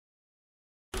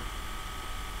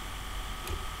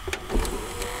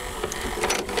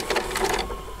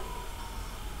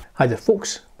Hi there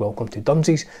folks, welcome to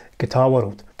Dunsy's Guitar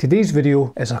World. Today's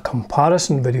video is a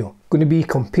comparison video. I'm going to be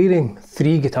comparing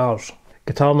three guitars.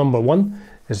 Guitar number one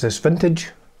is this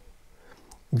vintage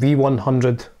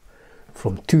V100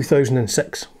 from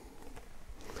 2006.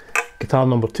 Guitar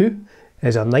number two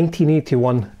is a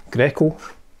 1981 Greco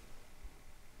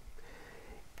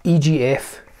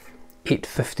EGF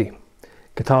 850.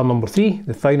 Guitar number three,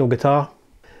 the final guitar,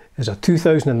 is a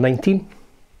 2019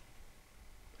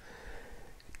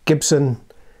 Gibson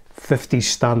 50'S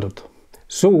standard.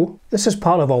 So this is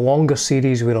part of a longer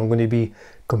series where I'm going to be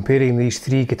comparing these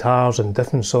three guitars in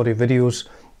different videos,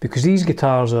 because these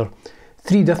guitars are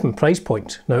three different price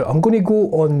points. Now I'm going to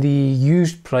go on the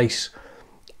used price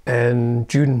in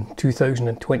June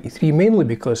 2023, mainly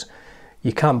because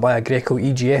you can't buy a Greco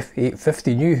EGF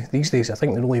 850 new these days. I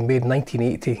think they're only made in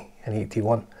 1980 and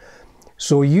 81.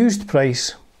 So used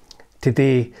price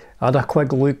today, I had a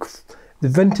quick look. The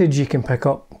vintage you can pick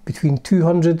up between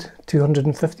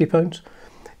 £200–250.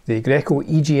 The Greco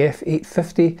EGF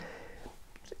 850,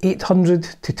 800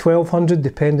 to 1200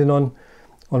 depending on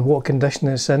what condition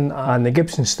it's in, and the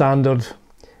Gibson standard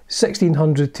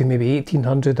 1600 to maybe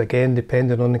 1800, again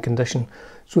depending on the condition.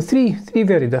 So three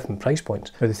very different price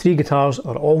points. Now the three guitars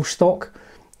are all stock.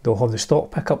 They'll have the stock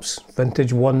pickups.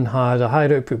 Vintage one has a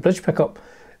higher output bridge pickup,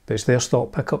 but it's their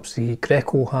stock pickups. The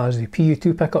Greco has the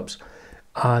PU2 pickups,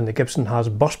 and the Gibson has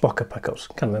Burstbucker pickups.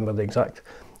 Can't remember the exact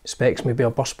specs, maybe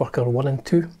a Burstbucker 1 and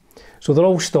 2. So they're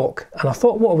all stock, and I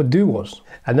thought what I would do was,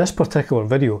 in this particular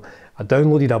video, I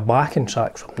downloaded a backing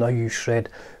track from Now You Shred,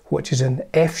 which is in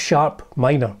F sharp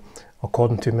minor,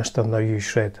 according to Mr. Now You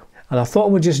Shred. And I thought I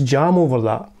would just jam over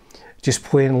that, just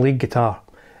playing lead guitar.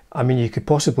 I mean, you could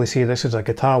possibly say this is a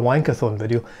guitar wankathon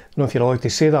video. I don't know if you're allowed to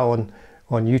say that on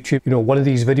YouTube. You know, one of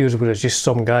these videos where it's just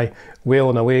some guy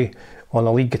wailing away on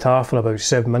a lead guitar for about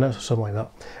 7 minutes or something like that.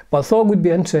 But I thought it would be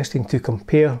interesting to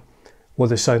compare what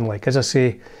they sound like. As I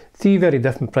say, three very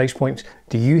different price points.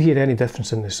 Do you hear any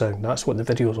difference in the sound? That's what the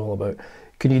video is all about.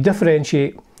 Can you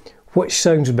differentiate which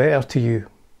sounds better to you?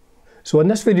 So in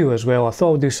this video as well, I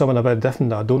thought I'd do something a bit different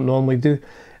that I don't normally do.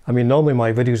 I mean, normally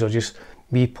my videos are just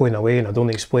me playing away and I don't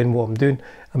explain what I'm doing.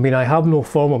 I mean, I have no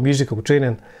formal musical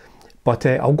training, but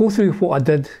I'll go through what I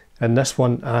did in this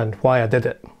one and why I did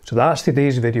it. So that's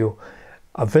today's video.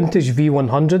 A vintage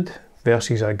V100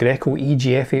 versus a Greco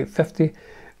EGF 850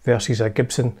 versus a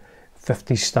Gibson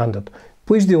 50'S standard.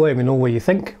 Please do let me know what you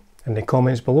think in the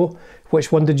comments below.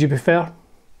 Which one did you prefer?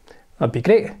 That'd be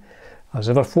great. As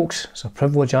ever folks, it's a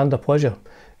privilege and a pleasure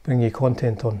bringing you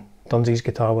content on Dunsy's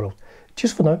Guitar World.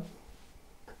 Cheers for now.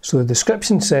 So the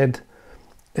description said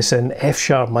it's in F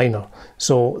sharp minor.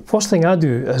 So first thing I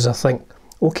do is I think,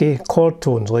 okay, chord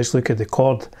tones, let's look at the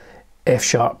chord F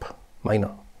sharp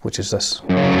minor, which is this.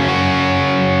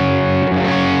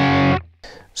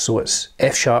 So it's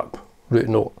F sharp root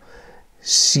note,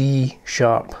 C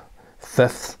sharp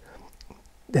fifth,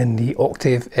 then the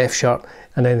octave F sharp,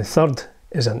 and then the third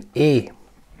is an A.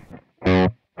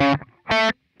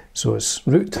 So it's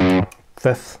root,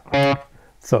 fifth,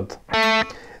 third.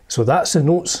 So that's the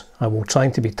notes I will try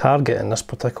to be targeting this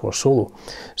particular solo.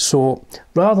 So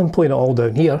rather than playing it all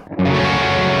down here,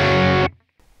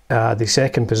 the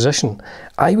second position,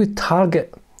 I would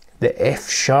target the F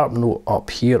sharp note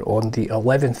up here on the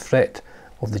 11th fret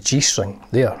of the G string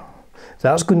there.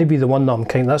 That's going to be the one that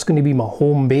that's going to be my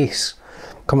home base.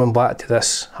 Coming back to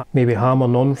this, maybe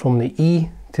hammering on from the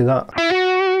E to that,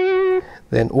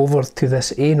 then over to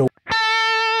this A note,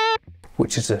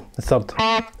 which is the third,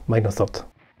 minor third.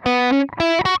 I'm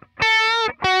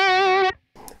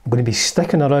going to be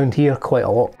sticking around here quite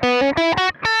a lot.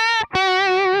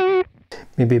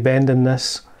 Maybe bending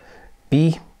this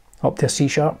B up to a C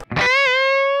sharp.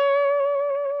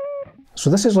 So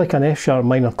this is like an F sharp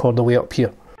minor chord the way up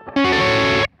here.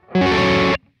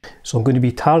 So I'm going to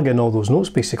be targeting all those notes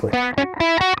basically. Now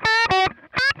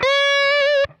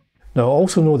I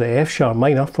also know that F sharp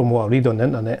minor, from what I read on the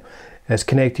internet, is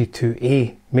connected to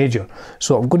A major.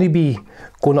 So I'm going to be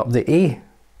going up the A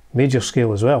major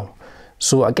scale as well.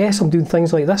 So I guess I'm doing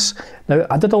things like this. Now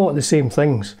I did a lot of the same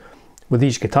things with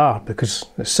each guitar because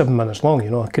it's 7 minutes long, you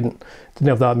know, I didn't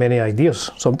have that many ideas.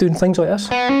 So I'm doing things like this.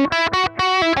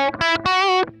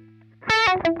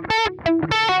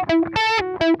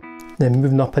 Then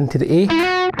moving up into the A.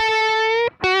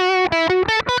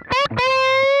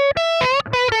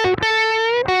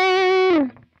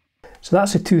 So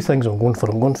that's the two things I'm going for.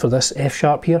 I'm going for this F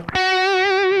sharp here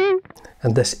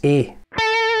and this A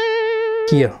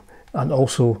here, and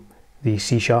also the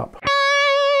C sharp.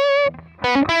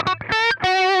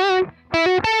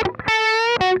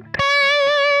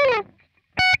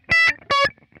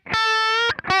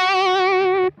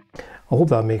 hope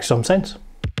that makes some sense.